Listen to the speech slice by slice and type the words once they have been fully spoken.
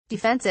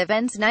Defensive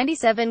ends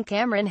 97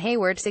 Cameron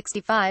Hayward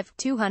 65,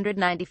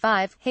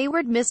 295.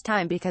 Hayward missed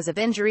time because of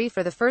injury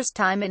for the first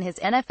time in his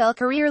NFL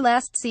career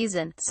last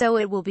season, so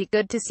it will be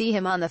good to see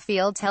him on the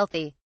field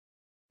healthy.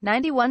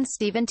 91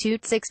 Stephen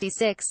Toot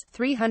 66,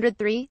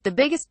 303. The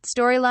biggest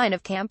storyline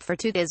of camp for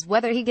Toot is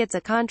whether he gets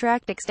a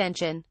contract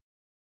extension.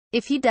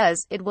 If he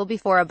does, it will be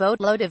for a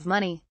boatload of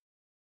money.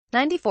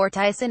 94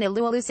 Tyson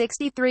Alualu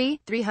 63,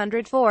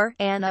 304,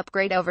 an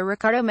upgrade over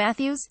Ricardo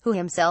Matthews, who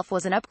himself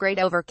was an upgrade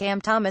over Cam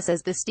Thomas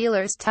as the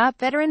Steelers' top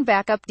veteran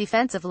backup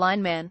defensive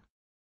lineman.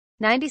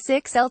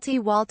 96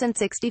 LT Walton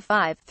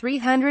 65,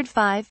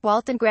 305.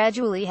 Walton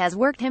gradually has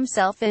worked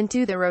himself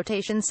into the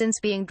rotation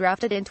since being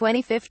drafted in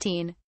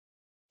 2015.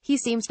 He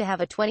seems to have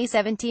a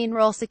 2017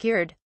 role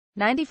secured.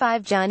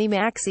 95 Johnny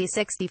Maxey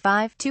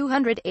 65,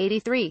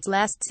 283.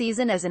 Last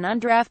season as an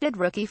undrafted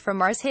rookie from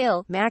Mars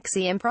Hill,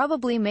 Maxey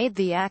improbably made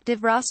the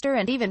active roster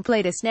and even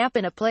played a snap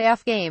in a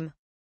playoff game.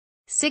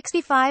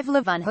 65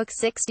 Levon Hooks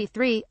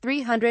 63,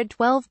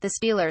 312. The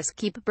Steelers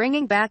keep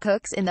bringing back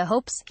Hooks in the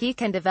hopes he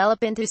can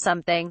develop into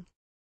something.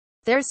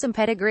 There's some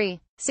pedigree.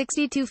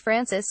 62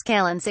 Francis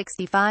Callan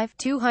 65,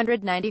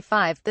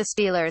 295. The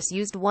Steelers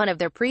used one of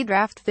their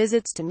pre-draft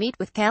visits to meet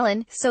with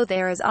Callan, so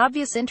there is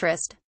obvious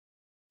interest.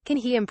 Can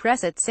he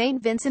impress at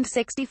St. Vincent?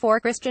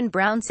 64 Christian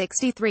Brown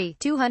 63,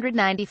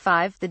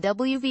 295. The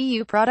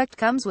WVU product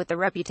comes with a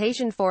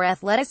reputation for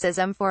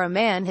athleticism for a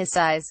man his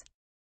size.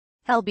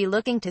 He'll be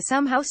looking to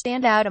somehow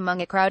stand out among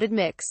a crowded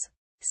mix.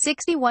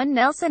 61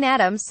 Nelson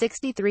Adams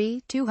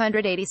 63,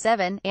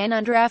 287. An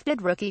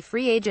undrafted rookie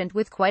free agent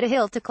with quite a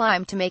hill to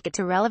climb to make it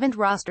to relevant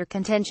roster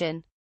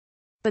contention.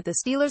 But the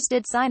Steelers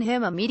did sign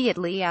him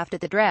immediately after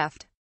the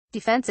draft.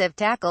 Defensive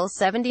tackle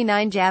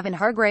 79 Javon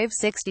Hargrave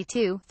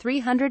 62,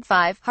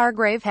 305.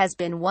 Hargrave has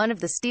been one of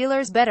the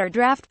Steelers' better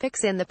draft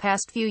picks in the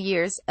past few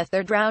years, a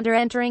third-rounder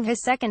entering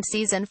his second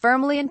season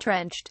firmly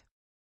entrenched.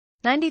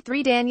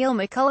 93 Daniel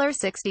McCullers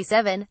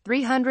 67,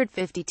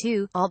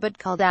 352. All but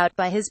called out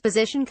by his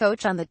position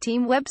coach on the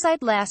team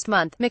website last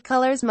month,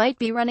 McCullers might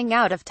be running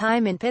out of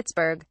time in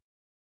Pittsburgh.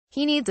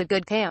 He needs a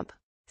good camp.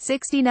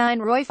 69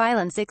 Roy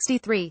Phelan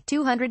 63,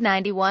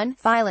 291.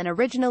 Phelan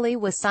originally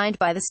was signed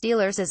by the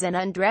Steelers as an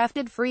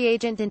undrafted free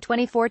agent in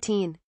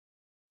 2014.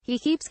 He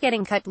keeps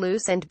getting cut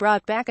loose and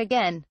brought back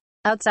again.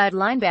 Outside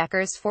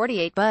linebackers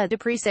 48 Bud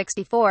Dupree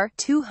 64,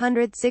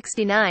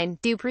 269.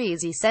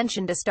 Dupree's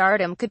ascension to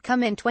stardom could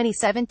come in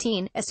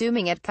 2017,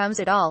 assuming it comes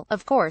at all,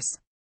 of course.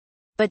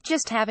 But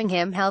just having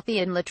him healthy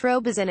in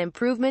Latrobe is an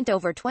improvement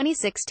over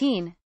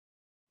 2016.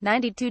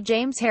 92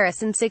 James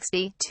Harrison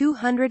 60,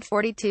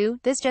 242.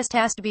 This just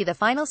has to be the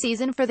final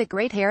season for the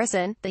great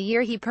Harrison, the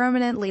year he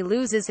permanently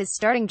loses his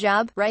starting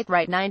job. Right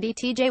 90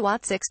 TJ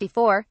Watt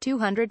 64,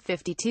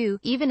 252.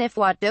 Even if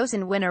Watt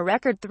doesn't win a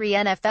record 3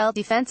 NFL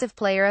Defensive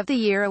Player of the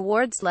Year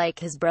awards like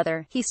his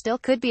brother, he still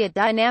could be a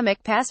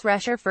dynamic pass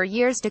rusher for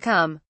years to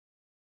come.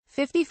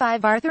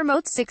 55 Arthur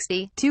Moats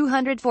 60,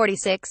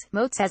 246.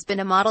 Moats has been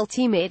a model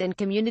teammate and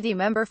community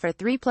member for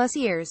 3+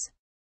 years.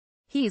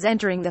 He's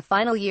entering the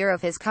final year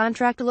of his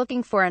contract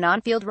looking for an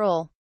on-field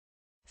role.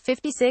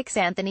 56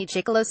 Anthony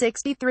Chickillo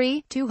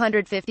 63,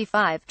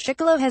 255.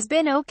 Chickillo has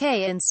been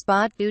okay in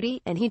spot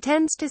duty, and he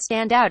tends to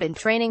stand out in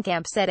training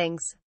camp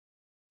settings.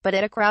 But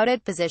at a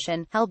crowded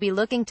position, he'll be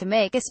looking to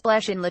make a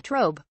splash in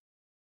Latrobe.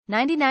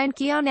 99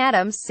 Keon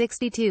Adams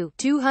 62,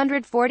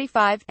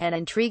 245. An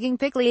intriguing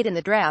pick late in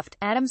the draft,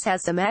 Adams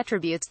has some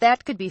attributes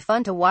that could be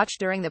fun to watch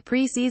during the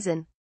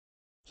preseason.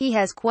 He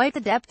has quite the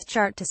depth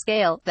chart to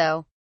scale,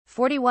 though.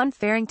 41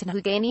 Farrington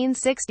Huganian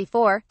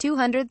 64,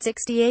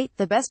 268.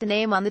 The best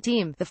name on the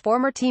team, the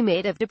former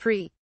teammate of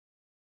Dupree,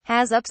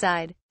 has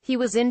upside. He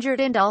was injured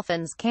in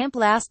Dolphins camp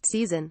last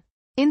season.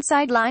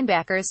 Inside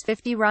linebackers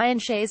 50 Ryan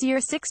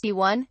Shazier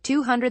 61,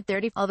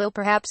 230. Although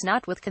perhaps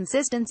not with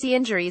consistency,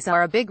 injuries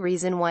are a big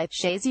reason why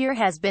Shazier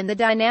has been the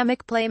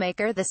dynamic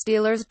playmaker the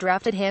Steelers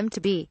drafted him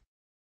to be.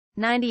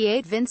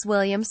 98 Vince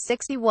Williams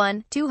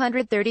 61,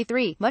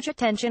 233. Much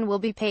attention will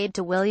be paid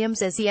to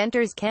Williams as he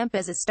enters camp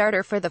as a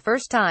starter for the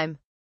first time.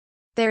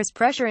 There's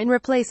pressure in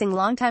replacing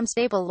longtime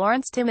staple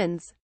Lawrence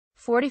Timmons.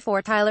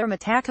 44 Tyler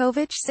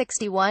Matakovich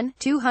 61,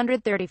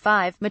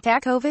 235.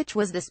 Matakovich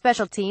was the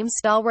special teams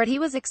stalwart he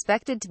was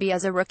expected to be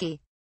as a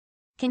rookie.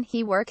 Can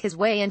he work his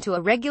way into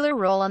a regular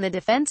role on the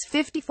defense?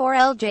 54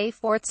 LJ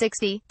Fort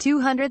 60,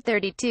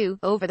 232.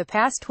 Over the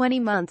past 20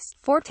 months,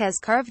 Fort has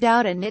carved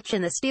out a niche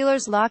in the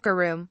Steelers' locker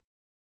room.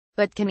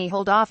 But can he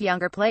hold off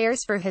younger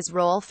players for his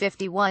role?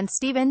 51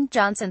 Steven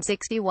Johnson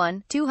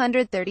 61,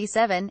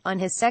 237. On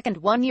his second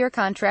one-year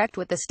contract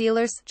with the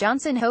Steelers,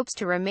 Johnson hopes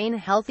to remain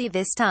healthy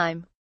this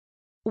time.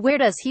 Where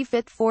does he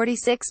fit?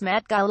 46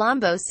 Matt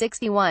Gallambo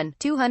 61,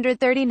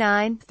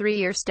 239.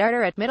 3-year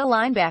starter at middle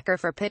linebacker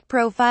for Pitt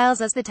profiles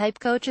as the type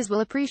coaches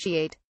will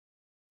appreciate.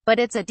 But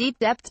it's a deep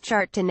depth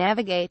chart to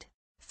navigate.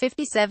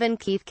 57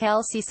 Keith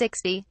Kelsey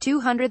 60,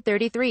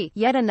 233.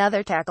 Yet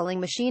another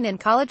tackling machine in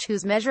college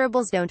whose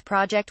measurables don't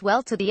project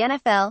well to the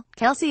NFL.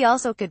 Kelsey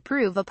also could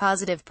prove a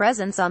positive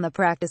presence on the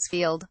practice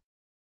field.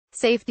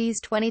 Safeties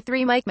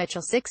 23 Mike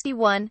Mitchell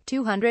 61,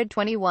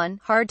 221.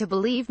 Hard to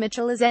believe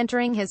Mitchell is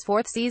entering his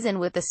 4th season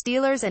with the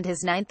Steelers and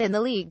his 9th in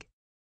the league.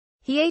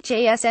 He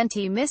hasn't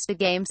missed a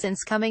game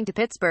since coming to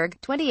Pittsburgh.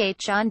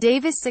 28 Sean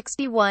Davis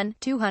 61,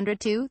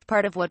 202.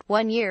 Part of what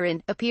 1 year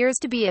in appears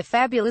to be a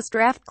fabulous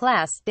draft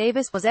class,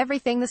 Davis was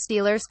everything the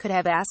Steelers could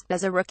have asked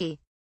as a rookie.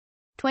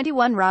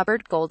 21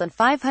 Robert Golden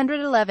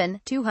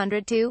 511,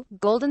 202.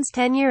 Golden's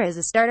tenure as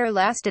a starter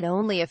lasted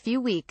only a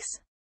few weeks.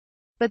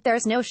 But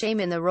there's no shame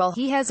in the role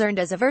he has earned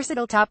as a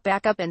versatile top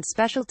backup and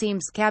special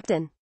teams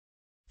captain.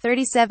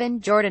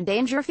 37 Jordan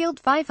Dangerfield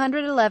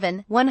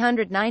 511,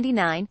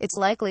 199. It's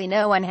likely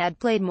no one had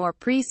played more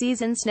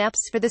preseason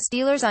snaps for the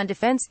Steelers on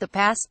defense the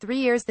past 3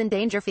 years than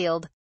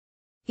Dangerfield.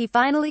 He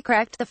finally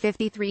cracked the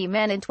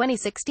 53-man in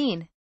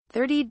 2016.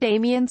 30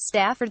 Damian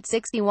Stafford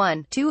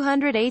 61,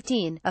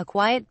 218. A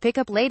quiet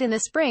pickup late in the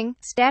spring,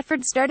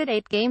 Stafford started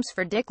 8 games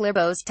for Dick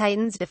LeBeau's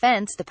Titans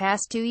defense the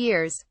past 2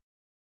 years.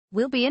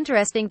 Will be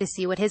interesting to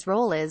see what his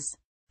role is.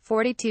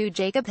 42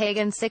 Jacob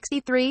Hagan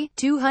 63,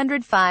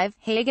 205.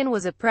 Hagan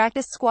was a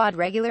practice squad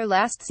regular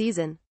last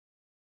season.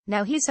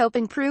 Now he's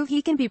hoping prove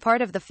he can be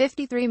part of the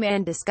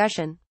 53-man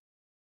discussion.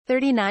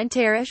 39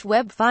 Tarish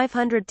Webb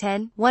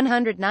 510,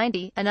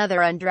 190. Another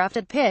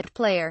undrafted Pitt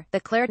player. The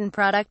Clairton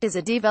product is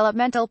a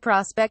developmental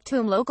prospect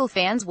whom local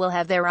fans will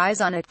have their eyes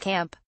on at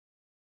camp.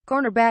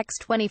 Cornerbacks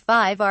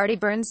 25 Artie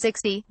Burns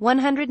 60,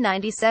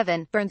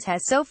 197. Burns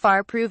has so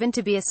far proven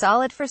to be a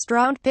solid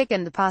first-round pick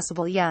and the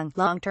possible young,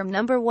 long-term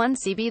number 1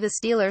 CB the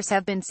Steelers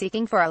have been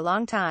seeking for a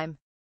long time.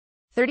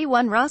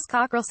 31 Ross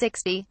Cockrell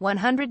 60,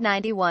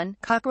 191.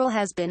 Cockrell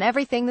has been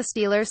everything the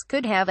Steelers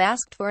could have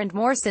asked for and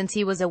more since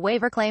he was a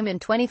waiver claim in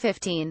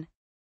 2015.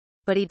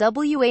 But he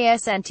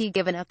wasn't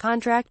given a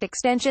contract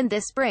extension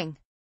this spring.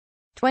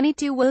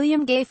 22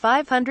 William Gay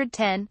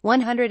 510,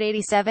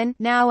 187.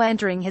 Now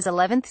entering his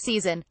 11th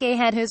season, Gay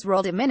had his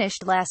role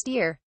diminished last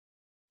year.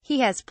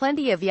 He has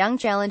plenty of young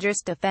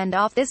challengers to fend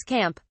off this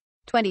camp.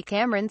 20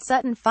 Cameron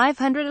Sutton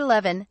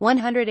 511,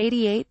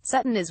 188.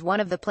 Sutton is one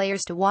of the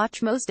players to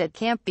watch most at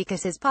camp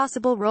because his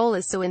possible role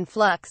is so in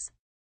flux.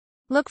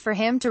 Look for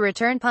him to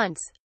return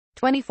punts.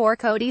 24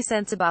 Cody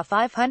Sensabaugh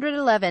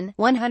 511,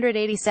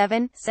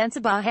 187.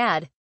 Sensabaugh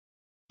had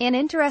an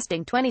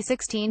interesting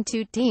 2016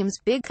 two teams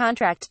big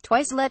contract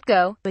twice let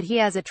go, but he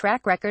has a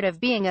track record of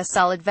being a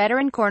solid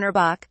veteran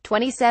cornerback.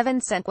 27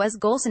 Wes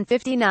Golson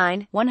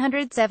 59,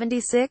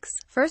 176.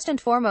 First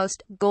and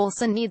foremost,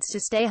 Golson needs to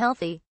stay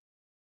healthy.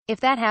 If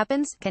that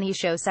happens, can he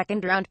show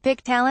second-round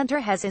pick talent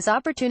or has his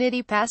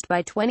opportunity passed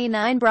by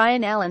 29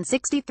 Brian Allen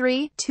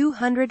 63,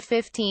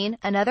 215.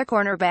 Another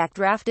cornerback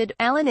drafted,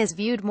 Allen is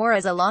viewed more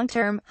as a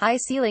long-term,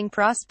 high-ceiling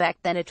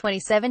prospect than a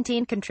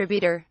 2017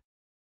 contributor.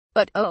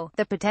 But, oh,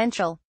 the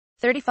potential.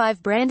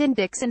 35 Brandon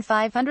Dixon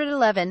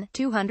 511,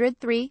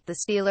 203. The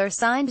Steelers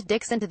signed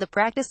Dixon to the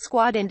practice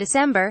squad in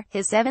December,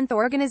 his 7th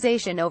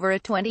organization over a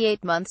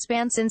 28-month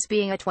span since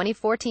being a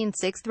 2014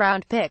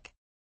 6th-round pick.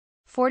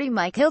 40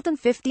 Mike Hilton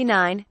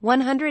 59,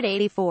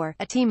 184.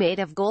 A teammate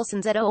of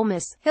Golson's at Ole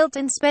Miss,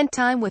 Hilton spent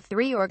time with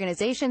 3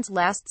 organizations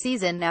last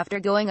season after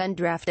going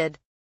undrafted.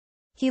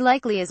 He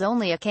likely is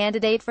only a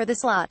candidate for the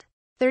slot.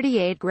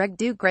 38 Greg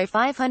Ducre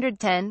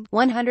 510,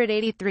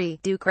 183.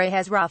 Ducre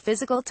has raw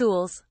physical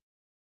tools,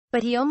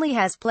 but he only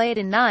has played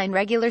in 9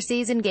 regular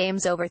season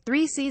games over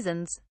 3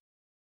 seasons.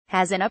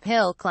 Has an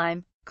uphill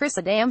climb. Chris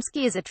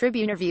Adamski is a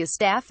Tribune Review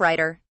staff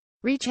writer.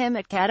 Reach him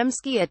at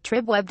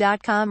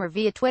kadamski@tribweb.com or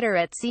via Twitter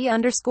at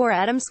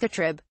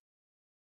 @C_Adamskatrib.